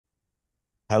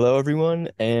Hello, everyone,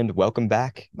 and welcome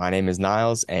back. My name is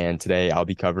Niles, and today I'll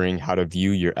be covering how to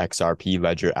view your XRP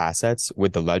Ledger assets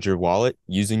with the Ledger wallet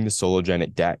using the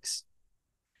Sologenic Dex.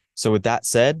 So with that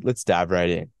said, let's dive right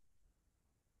in.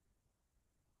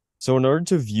 So in order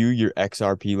to view your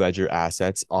XRP Ledger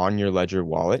assets on your Ledger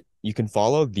wallet, you can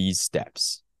follow these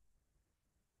steps.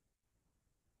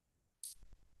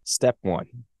 Step 1.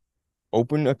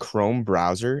 Open a Chrome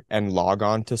browser and log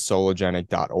on to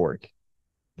sologenic.org.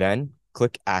 Then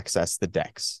click Access the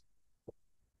Dex.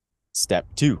 Step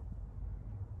 2.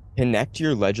 Connect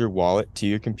your Ledger wallet to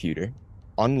your computer,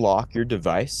 unlock your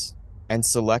device, and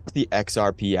select the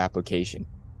XRP application.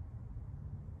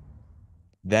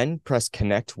 Then press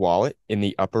Connect Wallet in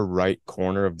the upper right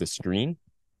corner of the screen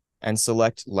and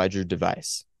select Ledger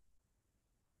device.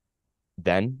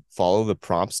 Then follow the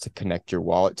prompts to connect your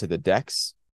wallet to the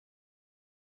DEX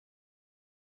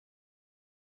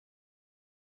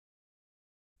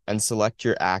and select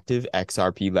your active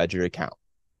XRP Ledger account.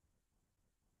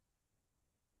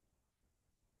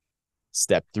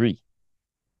 Step 3.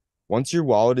 Once your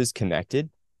wallet is connected,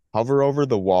 hover over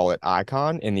the wallet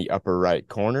icon in the upper right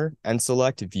corner and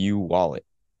select View Wallet.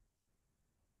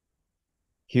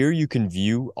 Here you can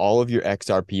view all of your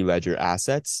XRP Ledger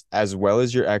assets as well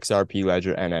as your XRP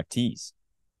Ledger NFTs.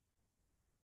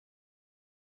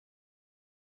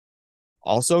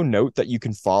 Also note that you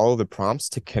can follow the prompts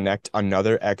to connect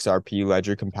another XRP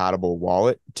Ledger compatible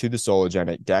wallet to the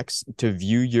Sologenic Dex to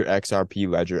view your XRP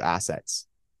Ledger assets.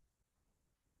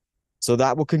 So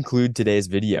that will conclude today's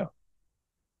video.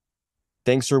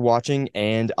 Thanks for watching,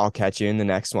 and I'll catch you in the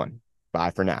next one.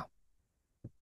 Bye for now.